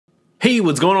Hey,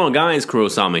 what's going on guys?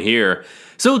 Faraz Ahmed here.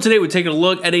 So today we're taking a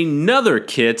look at another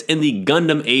kit in the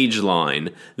Gundam AGE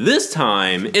line. This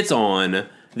time it's on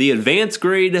the advanced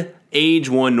grade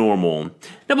AGE-1 normal.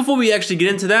 Now before we actually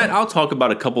get into that, I'll talk about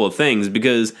a couple of things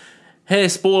because, hey,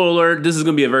 spoiler alert, this is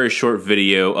going to be a very short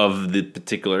video of the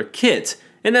particular kit.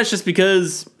 And that's just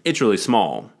because it's really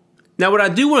small. Now what I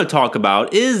do want to talk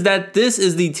about is that this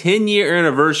is the 10-year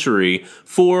anniversary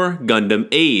for Gundam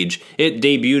AGE. It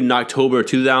debuted in October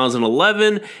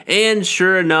 2011, and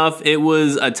sure enough, it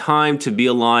was a time to be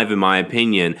alive in my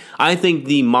opinion. I think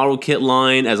the model kit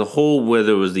line as a whole,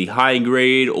 whether it was the high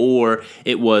grade or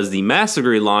it was the master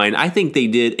grade line, I think they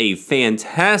did a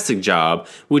fantastic job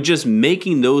with just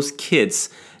making those kits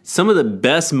some of the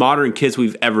best modern kits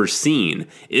we've ever seen.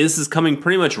 This is coming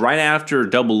pretty much right after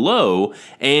 00,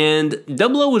 and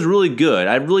 00 was really good.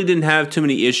 I really didn't have too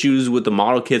many issues with the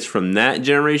model kits from that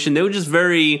generation. They were just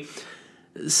very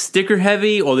sticker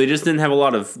heavy, or they just didn't have a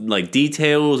lot of like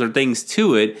details or things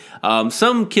to it.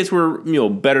 Some kits were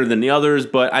better than the others,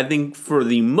 but I think for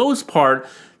the most part,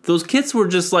 those kits were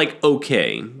just like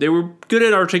okay. They were good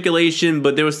at articulation,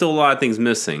 but there was still a lot of things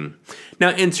missing. Now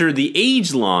enter the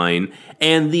AGE line,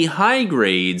 and the high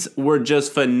grades were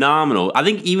just phenomenal. I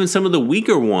think even some of the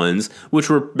weaker ones, which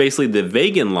were basically the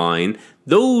vegan line,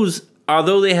 those,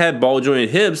 although they had ball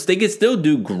jointed hips, they could still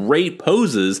do great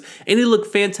poses, and they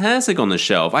look fantastic on the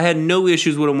shelf. I had no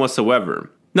issues with them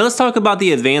whatsoever. Now let's talk about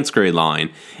the advanced grade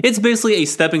line. It's basically a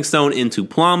stepping stone into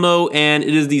Plamo, and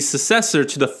it is the successor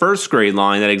to the first grade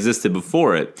line that existed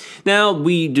before it. Now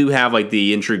we do have like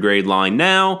the entry grade line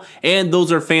now, and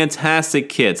those are fantastic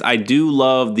kits. I do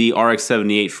love the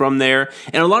RX-78 from there,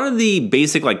 and a lot of the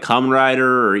basic like Kamen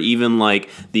Rider or even like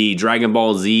the Dragon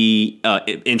Ball Z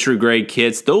entry grade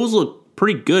kits, those look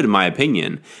pretty good in my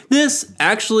opinion. This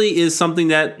actually is something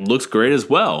that looks great as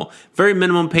well. Very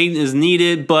minimum paint is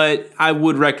needed, but I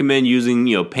would recommend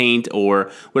using paint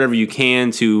or whatever you can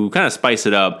to kind of spice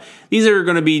it up. These are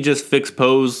going to be just fixed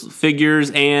pose figures,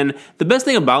 and the best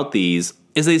thing about these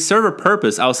is they serve a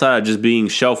purpose outside of just being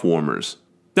shelf warmers.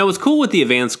 Now what's cool with the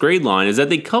advanced grade line is that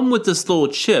they come with this little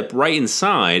chip right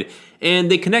inside, and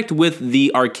they connect with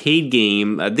the arcade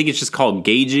game. I think it's just called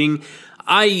gauging.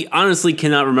 I honestly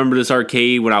cannot remember this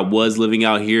arcade when I was living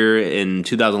out here in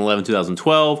 2011,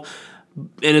 2012,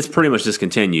 and it's pretty much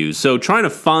discontinued. So trying to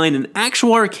find an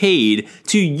actual arcade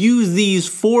to use these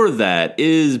for that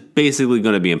is basically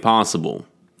going to be impossible.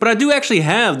 But I do actually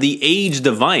have the AGE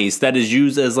device that is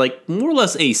used as like more or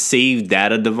less a save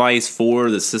data device for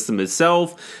the system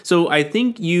itself. So I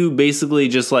think you basically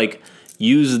just like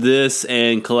use this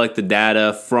and collect the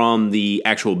data from the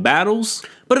actual battles.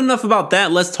 But enough about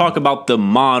that, let's talk about the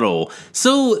model.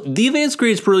 So the advanced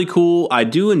grade is pretty cool. I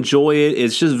do enjoy it.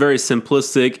 It's just very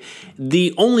simplistic.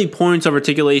 The only points of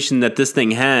articulation that this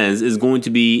thing has is going to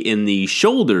be in the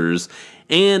shoulders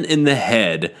and in the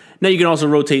head. Now you can also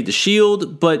rotate the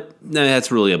shield, but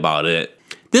that's really about it.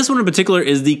 This one in particular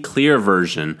is the clear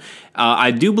version.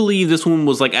 I do believe this one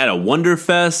was like at a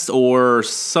Wonderfest or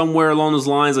somewhere along those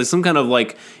lines, like some kind of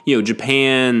like,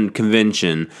 Japan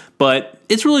convention. But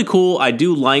it's really cool. I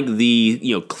do like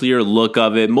the, clear look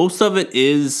of it. Most of it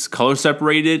is color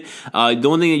separated. The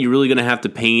only thing that you're really going to have to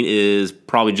paint is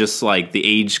probably just like the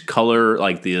AGE color,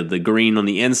 like the green on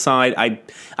the inside.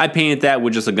 I painted that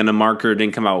with just a Gundam marker. It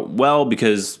didn't come out well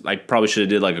because I probably should have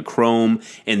did like a chrome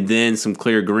and then some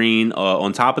clear green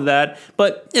on top of that.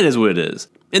 But it is what it is.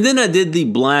 And then I did the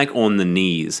black on the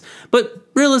knees. But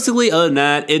realistically, other than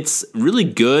that, it's really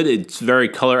good. It's very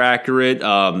color accurate.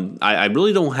 I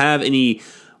really don't have any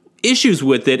issues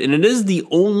with it. And it is the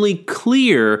only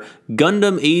clear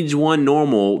Gundam AGE-1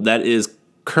 normal that is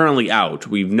currently out.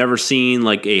 We've never seen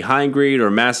like a high grade or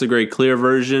master grade clear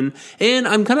version. And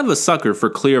I'm kind of a sucker for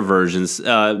clear versions.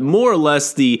 More or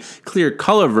less the clear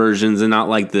color versions and not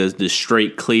like the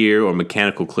straight clear or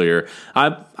mechanical clear.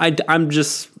 I'm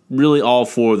just really all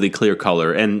for the clear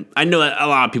color, and I know that a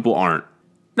lot of people aren't.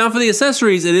 Now for the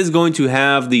accessories, it is going to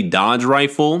have the Dodge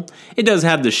rifle, it does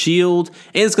have the shield,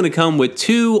 and it's going to come with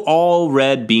 2 all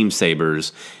red beam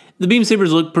sabers. The beam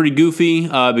sabers look pretty goofy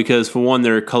because for one,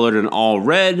 they're colored in all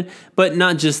red, but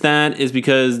not just that, is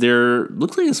because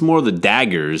looks like it's more of the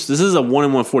daggers. This is a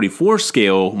 1:144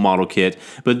 scale model kit,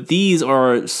 but these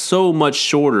are so much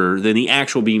shorter than the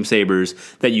actual beam sabers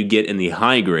that you get in the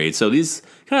high grade. So these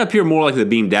kind of appear more like the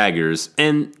beam daggers,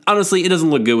 and honestly, it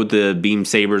doesn't look good with the beam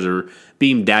sabers or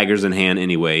beam daggers in hand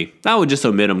anyway. I would just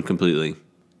omit them completely.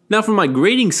 Now for my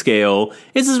grading scale,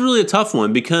 this is really a tough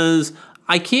one because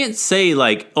I can't say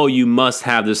like, oh, you must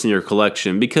have this in your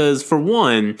collection, because for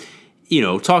one,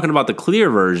 talking about the clear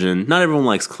version, not everyone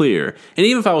likes clear. And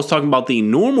even if I was talking about the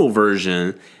normal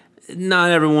version,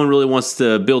 not everyone really wants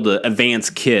to build an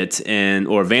advanced kit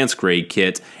or advanced grade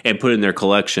kit and put it in their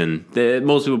collection.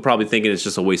 Most people probably thinking it's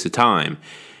just a waste of time.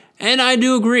 And I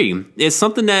do agree. It's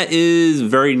something that is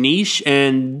very niche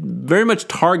and very much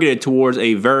targeted towards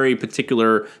a very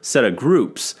particular set of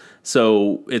groups.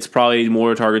 So it's probably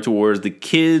more targeted towards the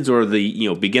kids or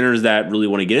the beginners that really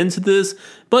want to get into this.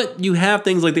 But you have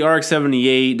things like the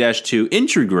RX-78-2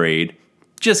 entry grade.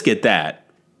 Just get that.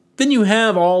 Then you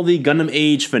have all the Gundam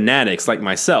Age fanatics like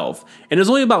myself. And there's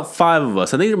only about 5 of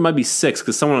us. I think there might be 6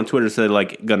 because someone on Twitter said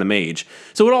like Gundam Age.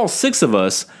 So with all 6 of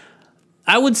us,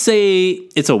 I would say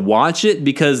it's a watch it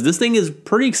because this thing is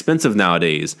pretty expensive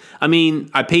nowadays. I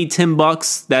mean, I paid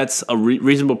 $10. That's a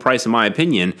reasonable price in my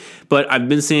opinion, but I've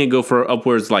been seeing it go for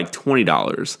upwards like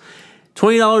 $20.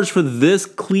 $20 for this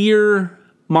clear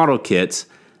model kit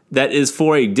that is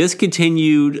for a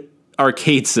discontinued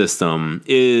arcade system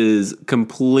is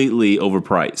completely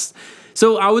overpriced.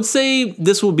 So I would say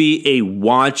this will be a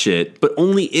watch it, but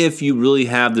only if you really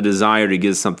have the desire to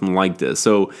get something like this.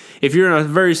 So if you're in a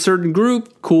very certain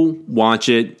group, cool, watch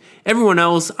it. Everyone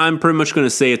else, I'm pretty much going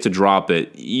to say it's a drop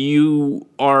it. You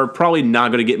are probably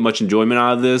not going to get much enjoyment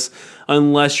out of this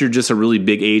unless you're just a really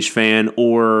big Age fan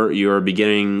or you're a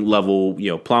beginning level,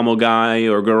 Plamo guy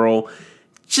or girl.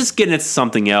 Just get into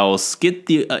something else. Get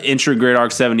the entry grade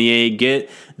ARC-78. Get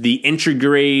the entry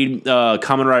grade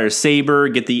Kamen Rider Saber.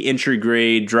 Get the entry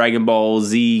grade Dragon Ball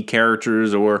Z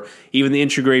characters, or even the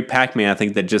entry grade Pac-Man. I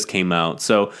think that just came out.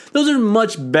 So those are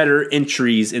much better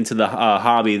entries into the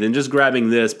hobby than just grabbing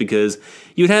this because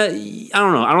you'd have. I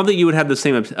don't know. I don't think you would have the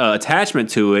same attachment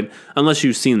to it unless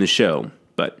you've seen the show.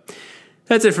 But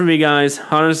that's it for me, guys.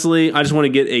 Honestly, I just want to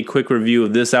get a quick review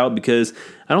of this out because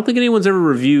I don't think anyone's ever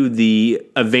reviewed the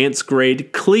advanced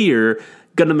grade clear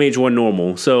Gundam AGE-1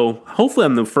 normal. So hopefully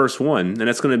I'm the first one, and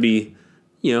that's going to be,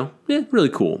 really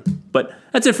cool. But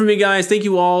that's it for me, guys. Thank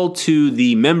you all to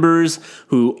the members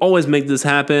who always make this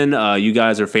happen. You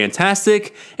guys are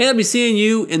fantastic, and I'll be seeing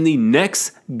you in the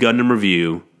next Gundam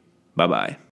review. Bye-bye.